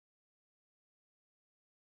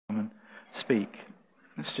speak.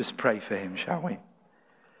 Let's just pray for him, shall we?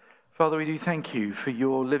 Father, we do thank you for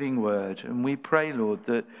your living word, and we pray, Lord,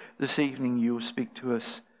 that this evening you will speak to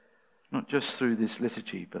us, not just through this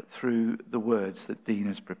liturgy, but through the words that Dean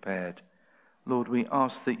has prepared. Lord, we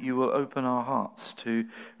ask that you will open our hearts to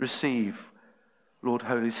receive, Lord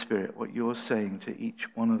Holy Spirit, what you're saying to each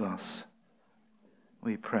one of us.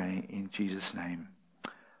 We pray in Jesus' name.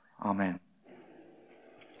 Amen.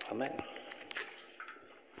 Amen.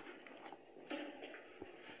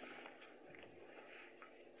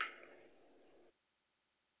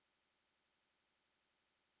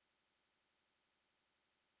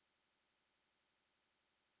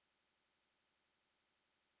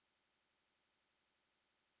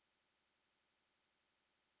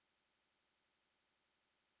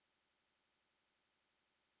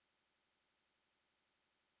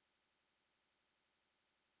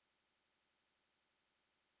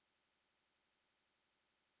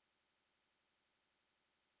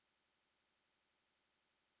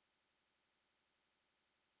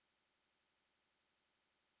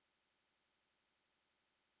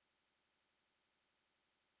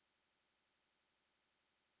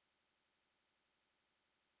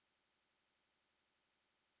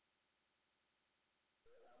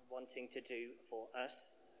 Wanting to do for us.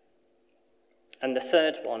 And the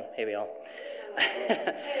third one, here we are.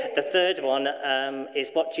 The third one is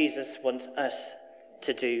what Jesus wants us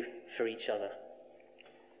to do for each other.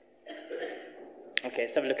 Okay,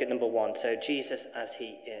 let's have a look at number one. So, Jesus as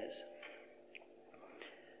he is.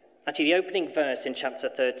 Actually, the opening verse in chapter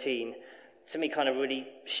 13, to me, kind of really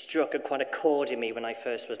struck quite a chord in me when I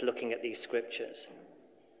first was looking at these scriptures.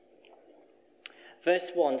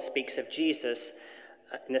 Verse 1 speaks of Jesus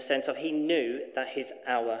in the sense of he knew that this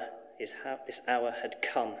hour had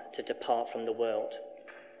come to depart from the world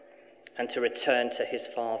and to return to his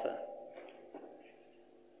Father.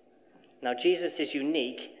 Now, Jesus is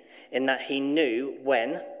unique in that he knew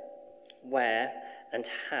when, where, and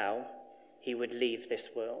how he would leave this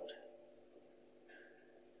world.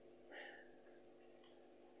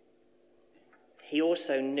 He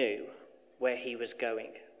also knew where he was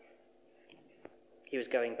going. He was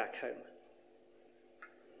going back home.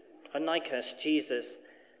 Unlike us, Jesus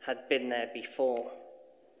had been there before.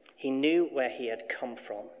 He knew where he had come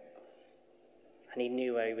from, and he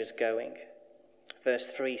knew where he was going. Verse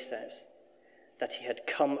 3 says that he had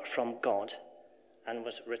come from God and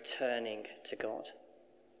was returning to God.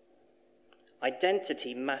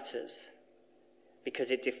 Identity matters because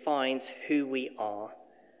it defines who we are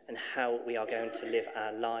and how we are going to live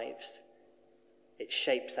our lives. It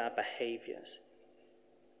shapes our behaviours.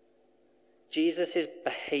 Jesus'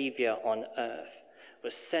 behaviour on earth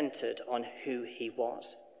was centred on who he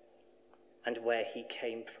was and where he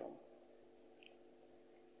came from.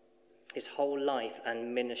 His whole life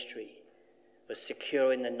and ministry was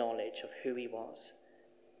secure in the knowledge of who he was,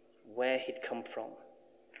 where he'd come from,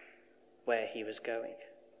 where he was going.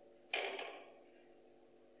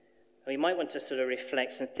 We might want to sort of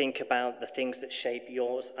reflect and think about the things that shape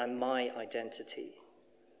yours and my identity.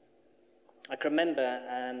 I can remember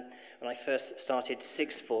when I first started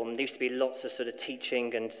sixth form, there used to be lots of sort of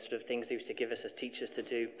teaching and sort of things they used to give us as teachers to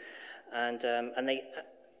do. And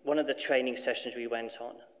one of the training sessions we went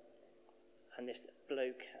on, and this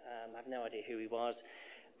bloke, I have no idea who he was,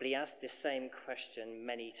 but he asked this same question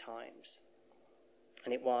many times.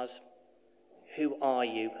 And it was, who are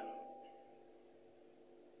you?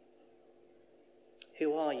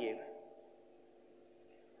 Who are you?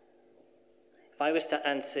 If I was to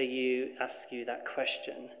ask you that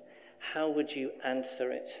question, how would you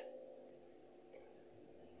answer it?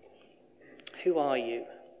 Who are you?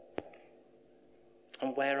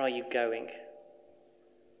 And where are you going?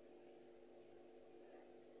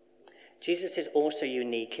 Jesus is also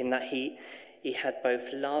unique in that he had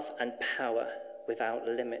both love and power without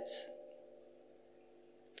limits.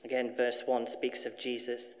 Again, verse 1 speaks of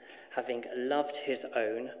Jesus having loved his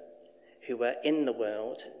own who were in the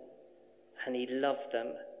world, and he loved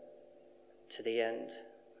them to the end.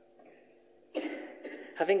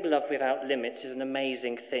 Having love without limits is an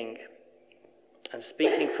amazing thing. And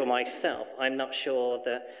speaking for myself, I'm not sure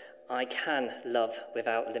that I can love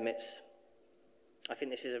without limits. I think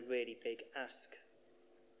this is a really big ask.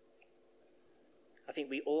 I think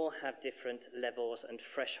we all have different levels and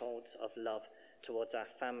thresholds of love towards our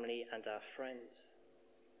family and our friends.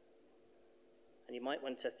 And you might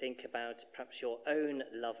want to think about perhaps your own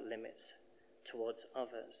love limits towards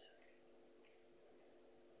others.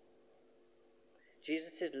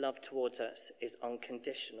 Jesus' love towards us is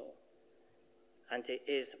unconditional, and it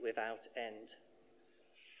is without end.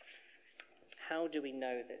 How do we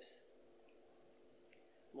know this?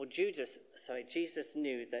 Well, Jesus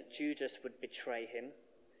knew that Judas would betray him,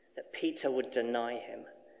 that Peter would deny him,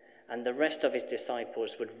 and the rest of his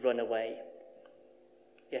disciples would run away.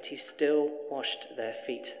 Yet he still washed their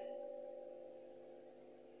feet.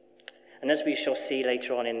 And as we shall see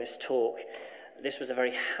later on in this talk, this was a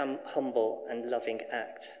very humble and loving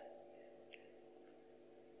act.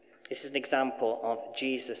 This is an example of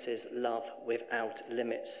Jesus' love without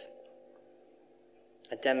limits,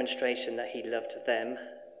 a demonstration that he loved them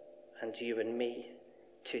and you and me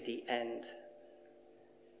to the end.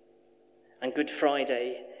 And Good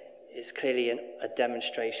Friday is clearly a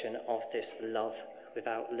demonstration of this love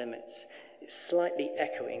without limits. It's slightly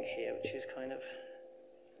echoing here, which is kind of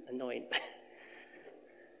annoying.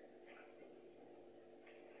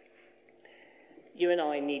 You and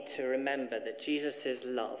I need to remember that Jesus'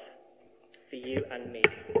 love for you and me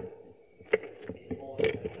is more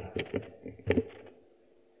than that.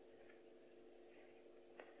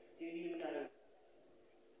 Do you know?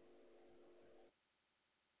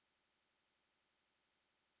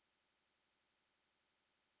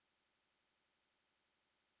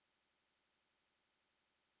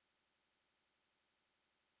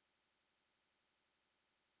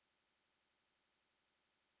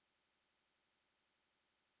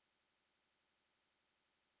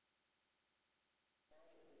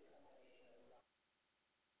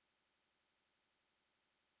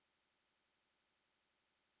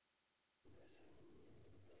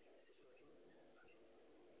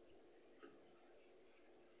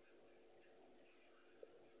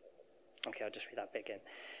 Okay, I'll just read that bit again.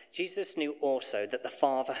 Jesus knew also that the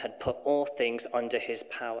Father had put all things under his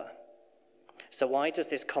power. So why does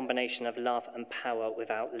this combination of love and power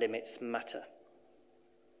without limits matter?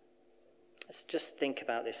 Let's just think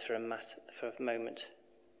about this for a moment.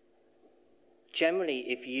 Generally,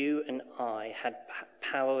 if you and I had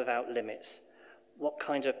power without limits, what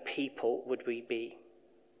kind of people would we be?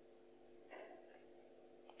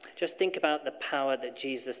 Just think about the power that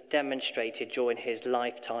Jesus demonstrated during his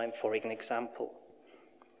lifetime, for an example.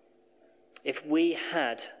 If we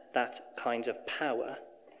had that kind of power,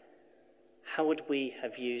 how would we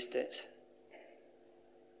have used it?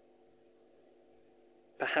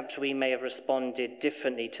 Perhaps we may have responded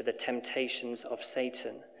differently to the temptations of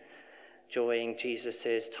Satan during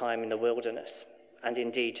Jesus' time in the wilderness, and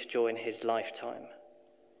indeed during his lifetime.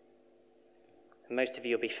 Most of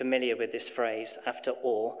you will be familiar with this phrase. After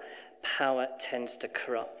all, power tends to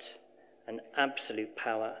corrupt, and absolute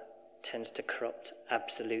power tends to corrupt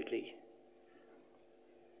absolutely.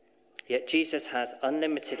 Yet Jesus has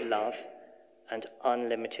unlimited love and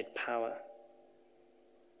unlimited power,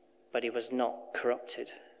 but he was not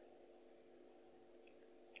corrupted.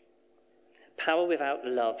 Power without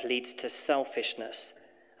love leads to selfishness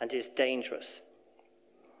and is dangerous.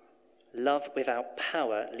 Love without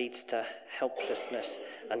power leads to helplessness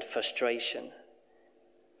and frustration,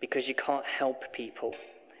 because you can't help people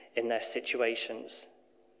in their situations,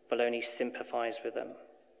 but only sympathize with them.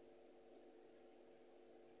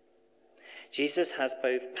 Jesus has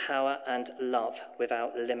both power and love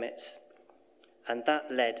without limits, and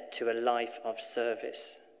that led to a life of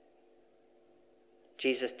service.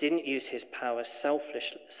 Jesus didn't use his power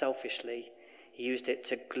selfishly, he used it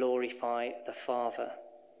to glorify the Father.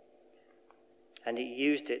 And he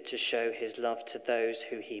used it to show his love to those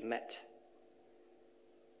who he met.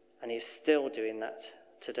 And he's still doing that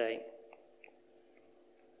today.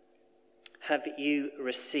 Have you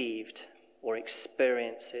received or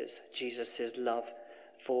experiences Jesus' love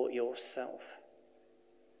for yourself?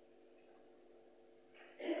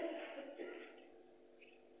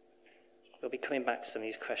 We'll be coming back to some of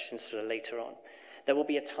these questions sort of later on. There will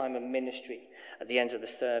be a time of ministry at the end of the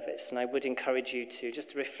service, and I would encourage you to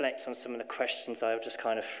just reflect on some of the questions I'll just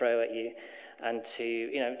kind of throw at you, and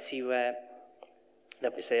to see where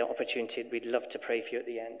there is an opportunity. We'd love to pray for you at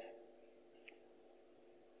the end.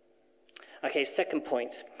 Okay, second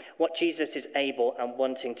point, what Jesus is able and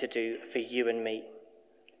wanting to do for you and me.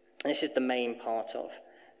 And this is the main part of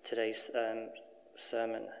today's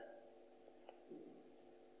sermon.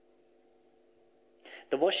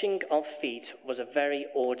 The washing of feet was a very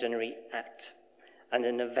ordinary act and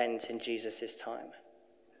an event in Jesus' time.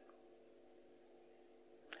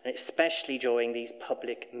 And especially during these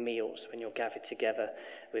public meals when you're gathered together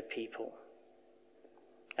with people.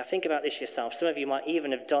 Now think about this yourself. Some of you might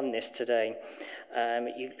even have done this today.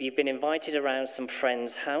 You've been invited around some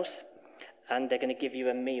friend's house and they're going to give you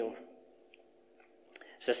a meal.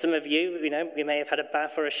 So some of you, you may have had a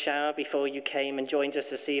bath or a shower before you came and joined us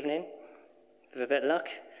this evening. With a bit of luck.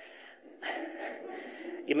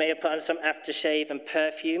 You may have put on some aftershave and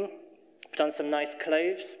perfume, put on some nice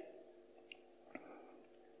clothes.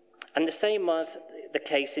 And the same was the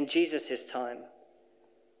case in Jesus' time.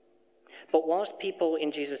 But whilst people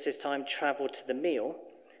in Jesus' time travelled to the meal,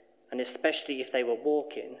 and especially if they were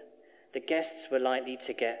walking, the guests were likely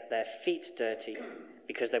to get their feet dirty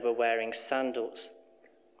because they were wearing sandals.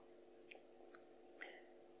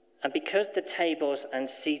 And because the tables and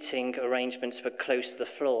seating arrangements were close to the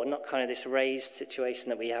floor, not kind of this raised situation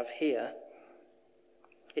that we have here,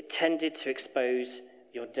 it tended to expose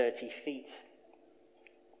your dirty feet.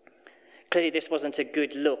 Clearly, this wasn't a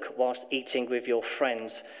good look whilst eating with your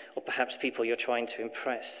friends or perhaps people you're trying to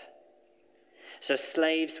impress. So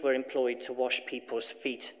slaves were employed to wash people's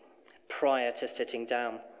feet prior to sitting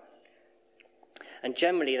down. And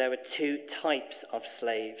generally, there were two types of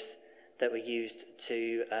slaves that were used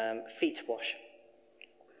to feet wash.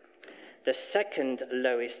 The second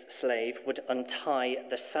lowest slave would untie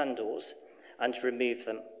the sandals and remove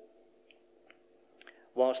them,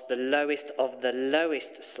 whilst the lowest of the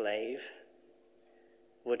lowest slave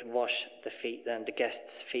would wash the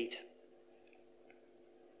guest's feet.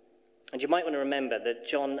 And you might want to remember that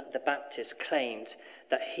John the Baptist claimed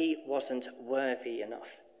that he wasn't worthy enough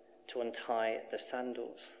to untie the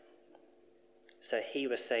sandals. So he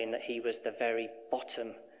was saying that he was the very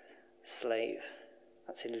bottom slave.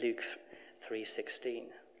 That's in Luke 3:16.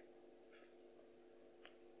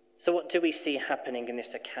 So what do we see happening in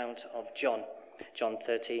this account of John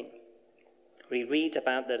 13? We read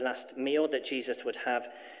about the last meal that Jesus would have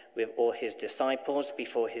with all his disciples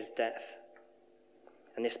before his death.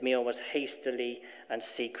 And this meal was hastily and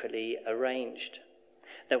secretly arranged.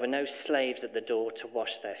 There were no slaves at the door to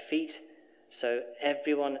wash their feet, so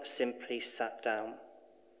everyone simply sat down.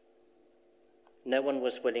 No one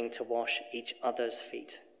was willing to wash each other's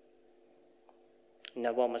feet.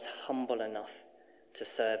 No one was humble enough to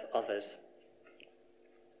serve others.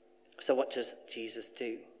 So what does Jesus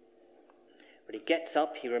do? Well, he gets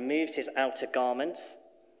up, he removes his outer garments,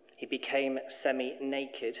 he became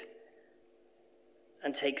semi-naked,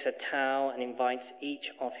 and takes a towel and invites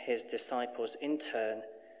each of his disciples in turn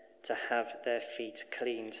to have their feet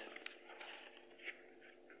cleaned.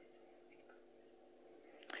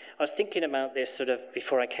 I was thinking about this sort of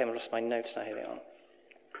before I came. I lost my notes now. Here they are.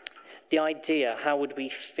 The idea, how would we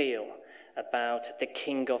feel about the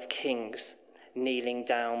King of Kings kneeling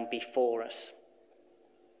down before us?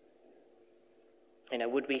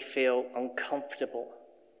 Would we feel uncomfortable?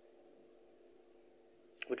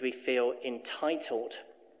 Would we feel entitled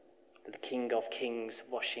to the King of Kings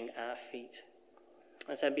washing our feet?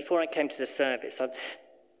 And so before I came to the service,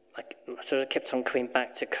 I sort of kept on coming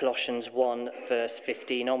back to Colossians 1, verse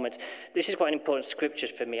 15 onwards. This is quite an important scripture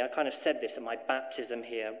for me. I kind of said this at my baptism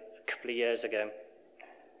here a couple of years ago.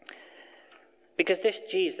 Because this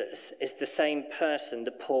Jesus is the same person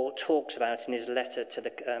that Paul talks about in his letter to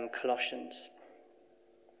the Colossians.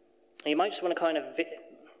 And you might just want to kind of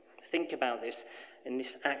think about this in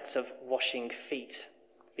this act of washing feet,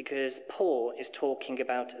 because Paul is talking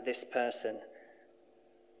about this person.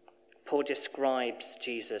 Paul describes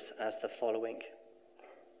Jesus as the following.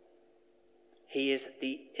 He is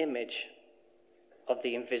the image of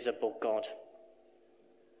the invisible God.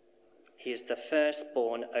 He is the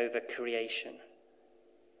firstborn over creation.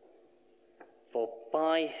 For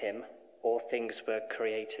by him all things were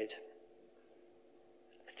created,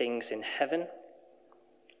 things in heaven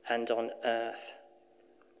and on earth,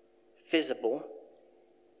 visible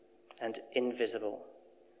and invisible,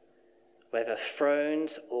 whether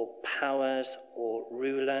thrones or powers or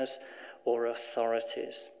rulers or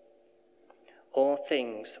authorities. All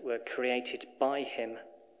things were created by him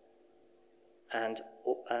and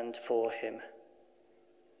for him.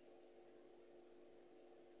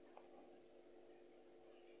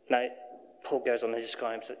 Now, Paul goes on and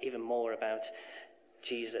describes even more about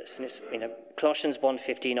Jesus. And it's, Colossians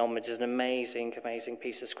 1:15 onwards is an amazing, amazing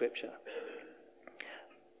piece of scripture.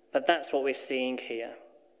 But that's what we're seeing here.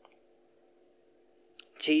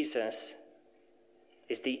 Jesus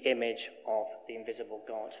is the image of the invisible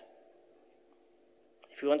God.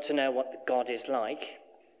 If you want to know what God is like,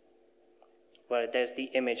 well, there's the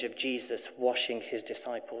image of Jesus washing his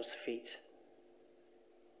disciples' feet.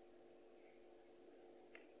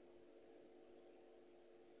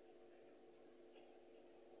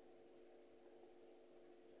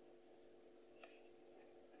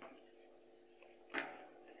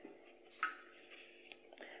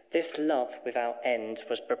 This love without end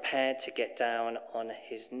was prepared to get down on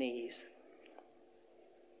his knees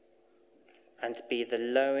and be the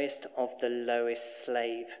lowest of the lowest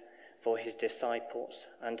slave for his disciples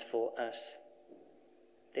and for us.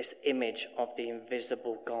 This image of the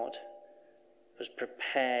invisible God was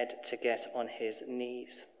prepared to get on his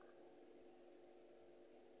knees.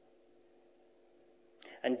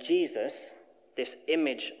 And Jesus, this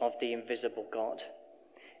image of the invisible God,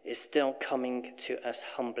 is still coming to us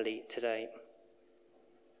humbly today.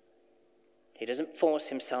 He doesn't force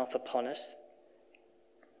himself upon us.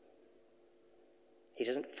 He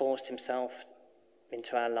doesn't force himself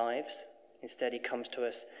into our lives. Instead, he comes to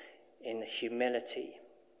us in humility.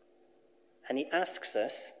 And he asks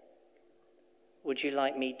us, would you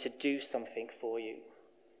like me to do something for you?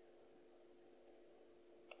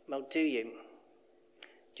 Well, do you?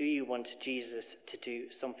 Do you want Jesus to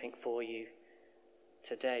do something for you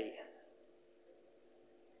today?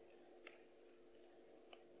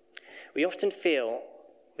 We often feel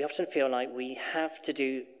like we have to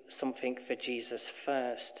do something for Jesus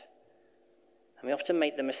first. And we often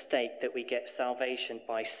make the mistake that we get salvation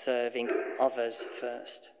by serving others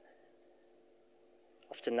first.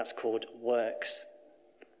 Often that's called works.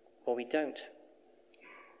 Well, we don't.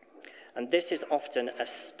 And this is often a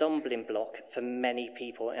stumbling block for many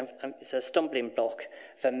people. And it's a stumbling block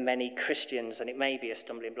for many Christians, and it may be a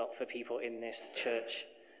stumbling block for people in this church.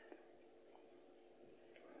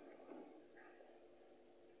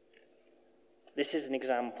 This is an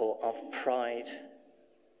example of pride.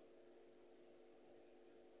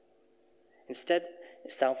 Instead,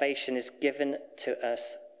 salvation is given to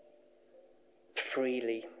us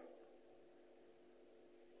freely.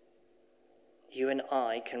 You and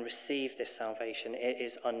I can receive this salvation. It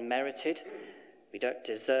is unmerited. We don't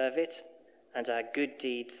deserve it, and our good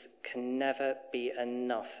deeds can never be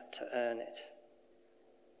enough to earn it.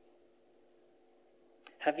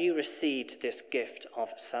 Have you received this gift of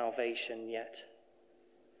salvation yet?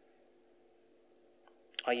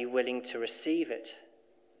 Are you willing to receive it?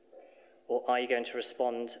 Or are you going to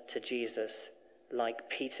respond to Jesus like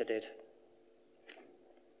Peter did?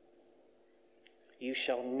 You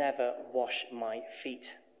shall never wash my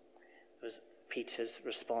feet, was Peter's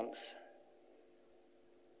response.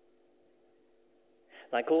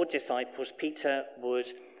 Like all disciples, Peter would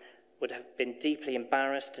have been deeply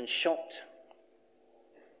embarrassed and shocked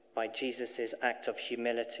by Jesus' act of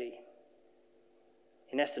humility.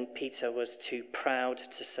 In essence, Peter was too proud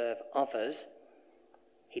to serve others.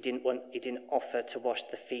 He didn't offer to wash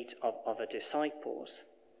the feet of other disciples.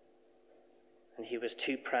 And he was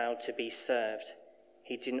too proud to be served.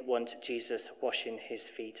 He didn't want Jesus washing his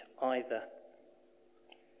feet either.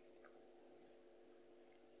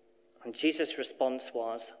 And Jesus' response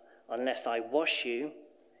was, unless I wash you,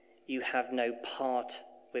 you have no part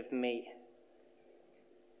with me.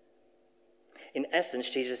 In essence,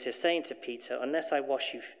 Jesus is saying to Peter, unless I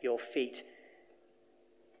wash your feet,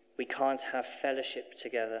 we can't have fellowship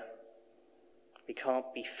together. We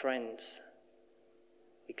can't be friends.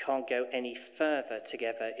 We can't go any further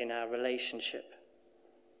together in our relationship.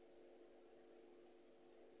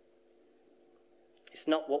 It's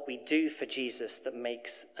not what we do for Jesus that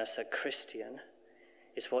makes us a Christian.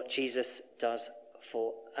 It's what Jesus does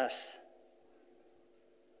for us.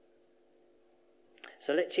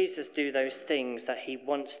 So let Jesus do those things that he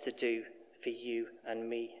wants to do for you and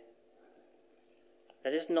me.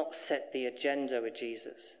 Let us not set the agenda with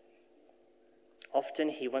Jesus. Often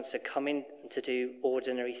he wants to come in to do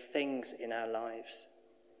ordinary things in our lives.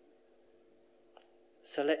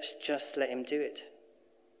 So let's just let him do it.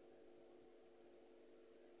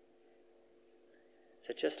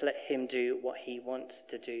 So just let him do what he wants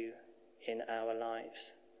to do in our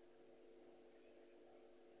lives.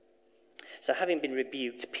 So having been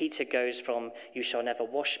rebuked, Peter goes from, you shall never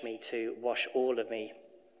wash me, to wash all of me.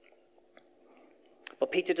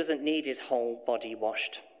 But Peter doesn't need his whole body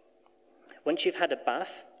washed. Once you've had a bath,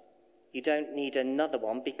 you don't need another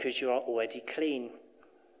one because you are already clean.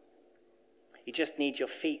 You just need your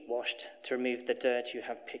feet washed to remove the dirt you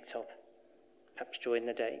have picked up, perhaps during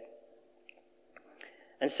the day.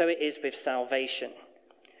 And so it is with salvation.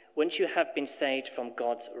 Once you have been saved from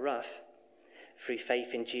God's wrath, through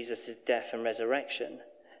faith in Jesus' death and resurrection,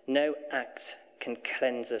 no act can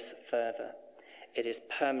cleanse us further. It is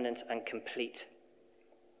permanent and complete.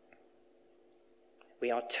 We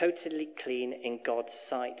are totally clean in God's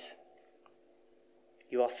sight.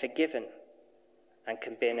 You are forgiven and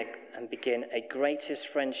can begin a greatest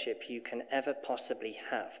friendship you can ever possibly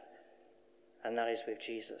have, and that is with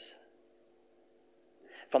Jesus.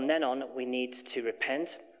 From then on, we need to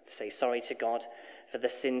repent, say sorry to God for the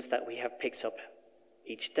sins that we have picked up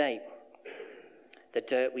each day, the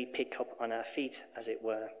dirt we pick up on our feet, as it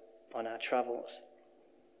were, on our travels.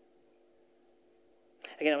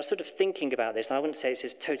 Again, I was sort of thinking about this. I wouldn't say this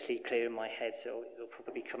is totally clear in my head, so it'll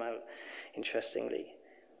probably come out interestingly.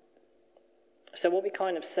 So what we're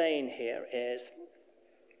kind of saying here is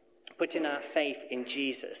putting our faith in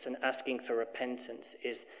Jesus and asking for repentance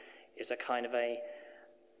is a kind of a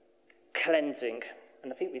cleansing.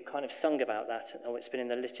 And I think we've kind of sung about that, or it's been in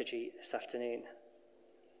the liturgy this afternoon.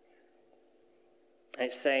 And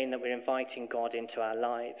it's saying that we're inviting God into our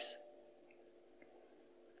lives.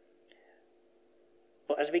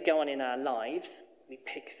 But as we go on in our lives, we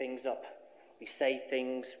pick things up. We say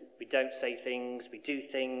things, we don't say things, we do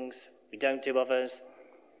things, we don't do others.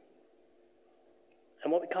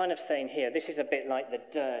 And what we're kind of saying here, this is a bit like the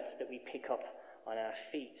dirt that we pick up on our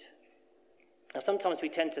feet. Now, sometimes we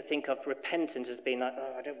tend to think of repentance as being like,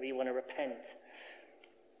 oh, I don't really want to repent.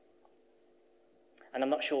 And I'm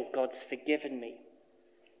not sure God's forgiven me.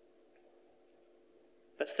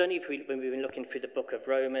 But certainly when we've been looking through the book of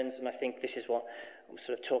Romans, and I think this is what I'm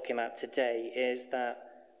sort of talking about today, is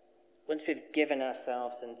that once we've given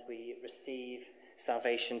ourselves and we receive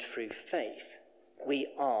salvation through faith, we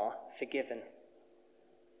are forgiven.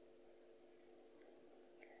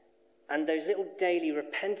 And those little daily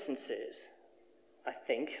repentances, I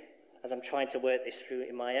think, as I'm trying to work this through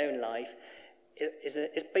in my own life, is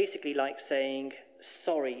basically like saying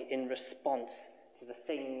sorry in response to the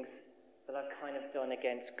things that I've kind of done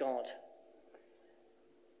against God.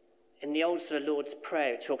 In the old sort of Lord's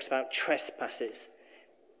Prayer, it talks about trespasses.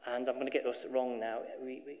 And I'm going to get this wrong now.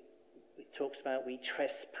 It talks about we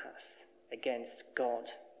trespass against God.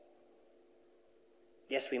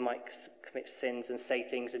 Yes, we might commit sins and say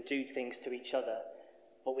things and do things to each other,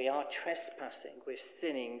 but we are trespassing. We're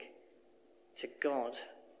sinning to God.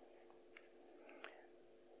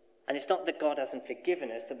 And it's not that God hasn't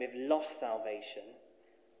forgiven us, that we've lost salvation.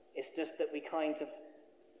 It's just that we kind of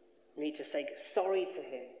need to say sorry to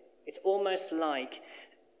him. It's almost like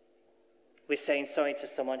we're saying sorry to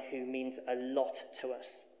someone who means a lot to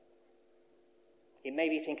us. You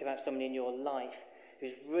maybe think about someone in your life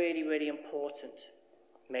who's really, really important.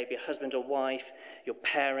 Maybe a husband or wife, your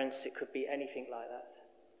parents, it could be anything like that.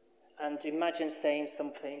 And imagine saying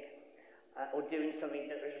something or doing something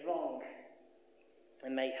that was wrong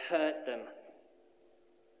and may hurt them.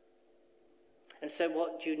 And so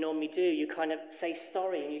what do you normally do? You kind of say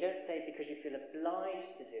sorry, and you don't say it because you feel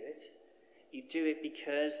obliged to do it. You do it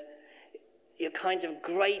because you're kind of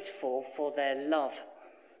grateful for their love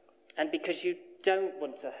and because you don't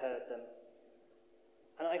want to hurt them.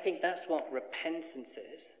 And I think that's what repentance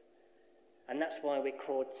is. And that's why we're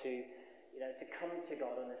called to come to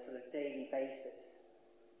God on a sort of daily basis.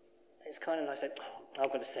 It's kind of like saying, oh,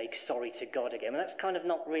 I've got to say sorry to God again. And that's kind of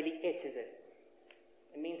not really it, is it?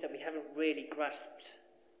 It means that we haven't really grasped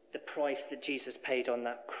the price that Jesus paid on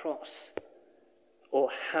that cross, or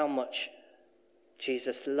how much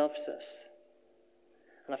Jesus loves us.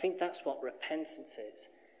 And I think that's what repentance is.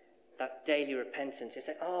 That daily repentance is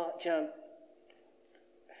saying,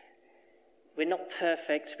 we're not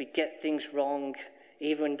perfect, we get things wrong,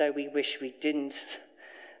 even though we wish we didn't,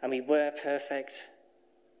 and we were perfect.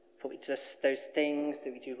 But those things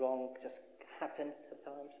that we do wrong just happen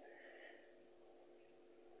sometimes.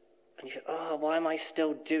 And you go, why am I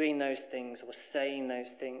still doing those things or saying those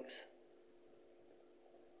things?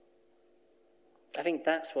 I think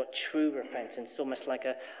that's what true repentance is, almost like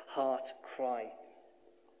a heart cry.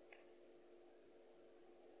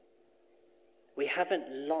 We haven't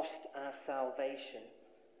lost our salvation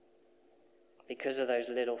because of those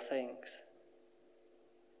little things.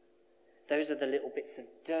 Those are the little bits of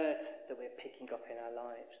dirt that we're picking up in our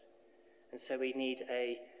lives. And so we need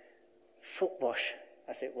a foot wash,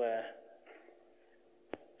 as it were,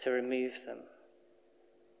 to remove them.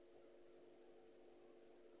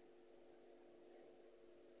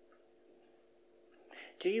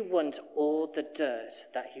 Do you want all the dirt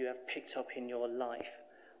that you have picked up in your life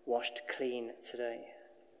washed clean today?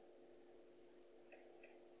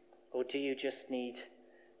 Or do you just need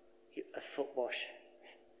a foot wash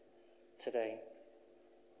today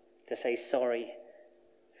to say sorry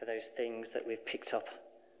for those things that we've picked up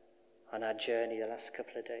on our journey the last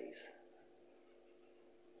couple of days?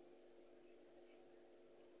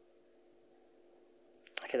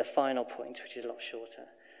 Okay, the final point, which is a lot shorter.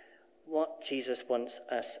 What Jesus wants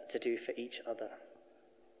us to do for each other.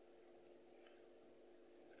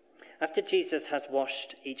 After Jesus has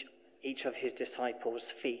washed each of his disciples'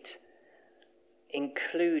 feet,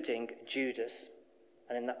 including Judas,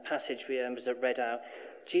 and in that passage we read out,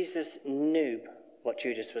 Jesus knew what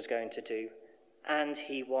Judas was going to do, and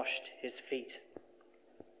he washed his feet.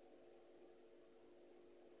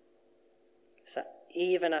 So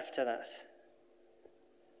even after that,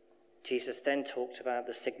 Jesus then talked about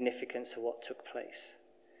the significance of what took place.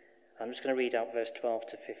 I'm just going to read out verse 12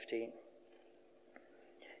 to 15.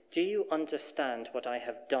 Do you understand what I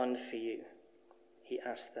have done for you? He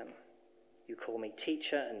asked them. You call me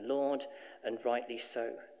teacher and Lord, and rightly so,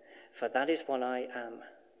 for that is what I am.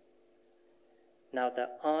 Now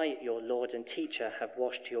that I, your Lord and teacher, have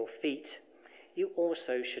washed your feet, you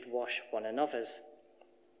also should wash one another's.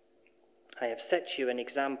 I have set you an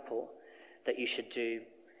example that you should do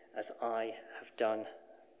as I have done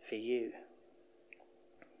for you."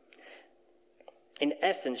 In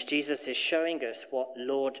essence, Jesus is showing us what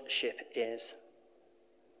lordship is.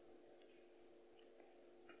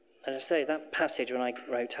 As I say, that passage when I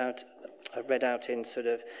read out in sort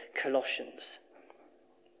of Colossians,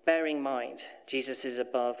 bearing in mind Jesus is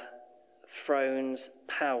above thrones,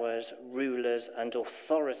 powers, rulers, and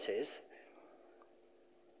authorities.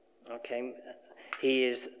 Okay, he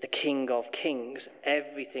is the King of Kings.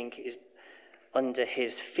 Everything is under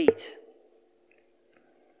his feet.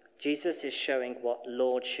 Jesus is showing what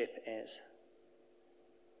lordship is.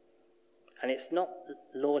 And it's not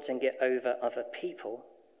lording it over other people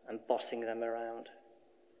and bossing them around.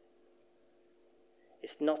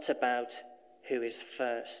 It's not about who is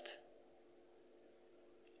first.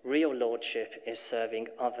 Real lordship is serving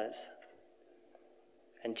others.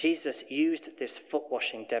 And Jesus used this foot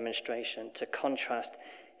washing demonstration to contrast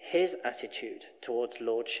his attitude towards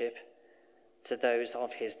lordship to those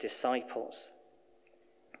of his disciples.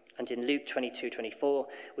 And in Luke 22:24,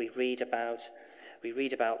 we read about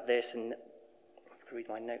this, and read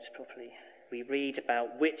my notes properly. We read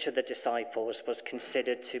about which of the disciples was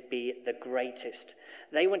considered to be the greatest.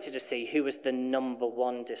 They wanted to see who was the number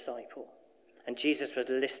one disciple. And Jesus was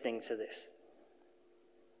listening to this.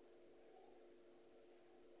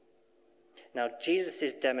 Now,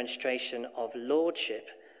 Jesus' demonstration of lordship,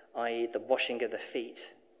 i.e. the washing of the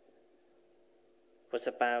feet, was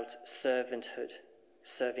about servanthood,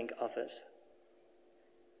 serving others.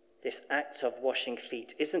 This act of washing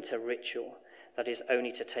feet isn't a ritual that is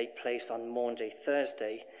only to take place on Maunday,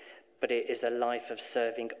 Thursday, but it is a life of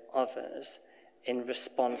serving others in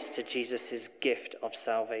response to Jesus' gift of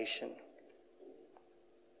salvation.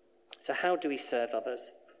 So how do we serve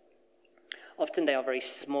others? Often they are very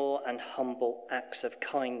small and humble acts of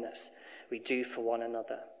kindness we do for one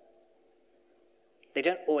another. They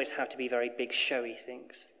don't always have to be very big, showy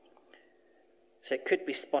things. So it could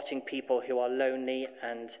be spotting people who are lonely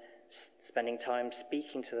and spending time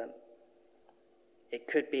speaking to them. It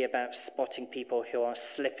could be about spotting people who are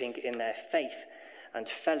slipping in their faith and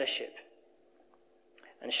fellowship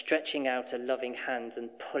and stretching out a loving hand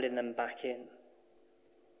and pulling them back in.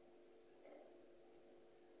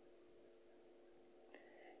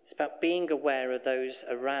 It's about being aware of those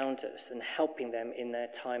around us and helping them in their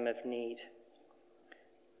time of need.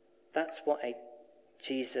 That's what a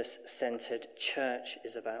Jesus-centered church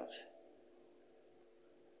is about.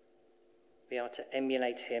 We are to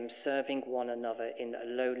emulate him, serving one another in a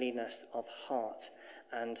lowliness of heart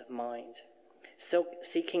and mind, so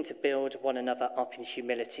seeking to build one another up in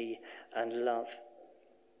humility and love.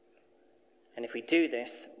 And if we do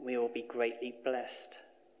this, we will be greatly blessed.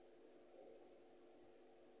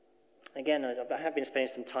 Again, I have been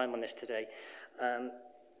spending some time on this today.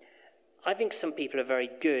 I think some people are very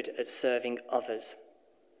good at serving others,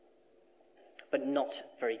 but not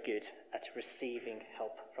very good at receiving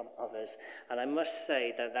help from others. And I must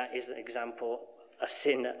say that that is an example, a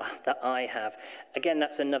sin that I have. Again,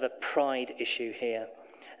 that's another pride issue here.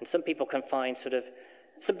 And some people would find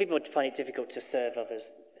it difficult to serve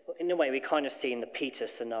others. In a way, we kind of see in the Peter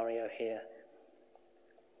scenario here.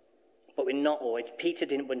 But we're not always. Peter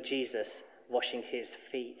didn't want Jesus washing his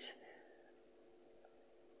feet.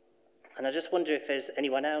 And I just wonder if there's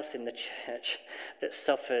anyone else in the church that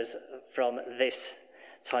suffers from this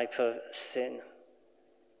type of sin.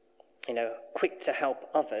 Quick to help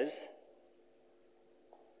others,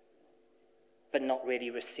 but not really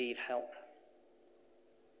receive help.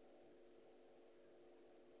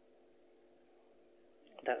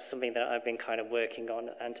 That's something that I've been kind of working on,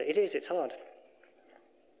 and it's hard.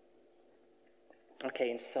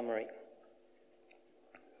 Okay, in summary.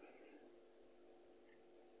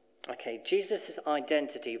 Okay, Jesus'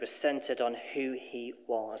 identity was centered on who he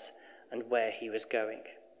was and where he was going.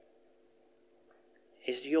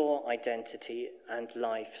 Is your identity and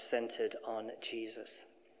life centered on Jesus?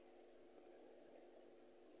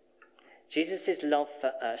 Jesus' love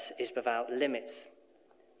for us is without limits.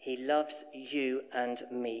 He loves you and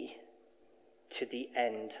me to the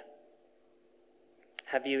end.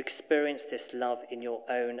 Have you experienced this love in your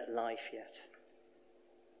own life yet?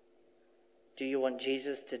 Do you want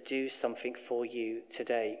Jesus to do something for you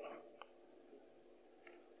today?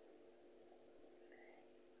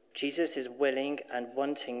 Jesus is willing and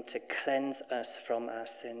wanting to cleanse us from our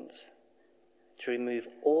sins, to remove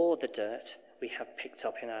all the dirt we have picked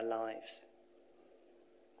up in our lives.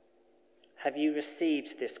 Have you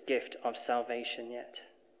received this gift of salvation yet?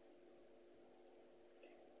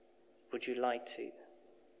 Would you like to?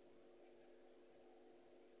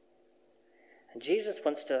 And Jesus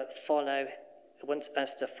wants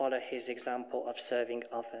us to follow his example of serving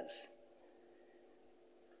others.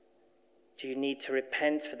 Do you need to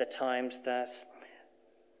repent for the times that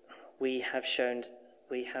we have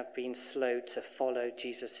been slow to follow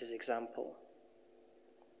Jesus' example?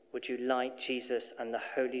 Would you like Jesus and the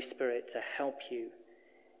Holy Spirit to help you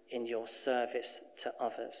in your service to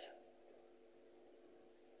others?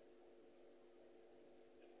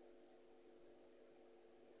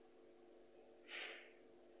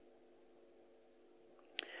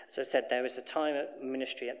 As I said, there is a time at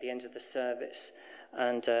ministry at the end of the service,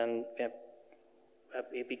 and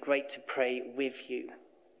it'd be great to pray with you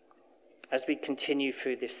as we continue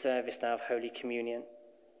through this service now of Holy Communion.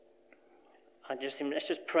 Let's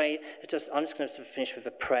just pray. I'm just going to finish with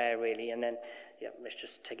a prayer, really, and then let's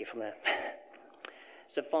just take it from there.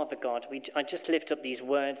 So, Father God, I just lift up these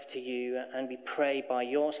words to you, and we pray by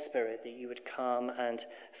your Spirit that you would come and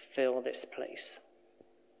fill this place.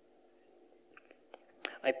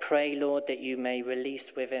 I pray, Lord, that you may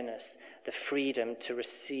release within us the freedom to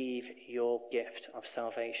receive your gift of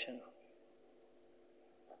salvation.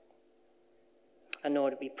 And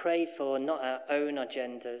Lord, we pray for not our own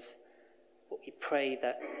agendas, but we pray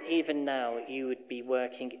that even now you would be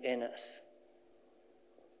working in us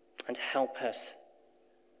and help us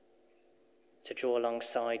to draw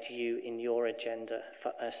alongside you in your agenda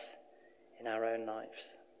for us in our own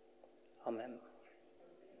lives. Amen.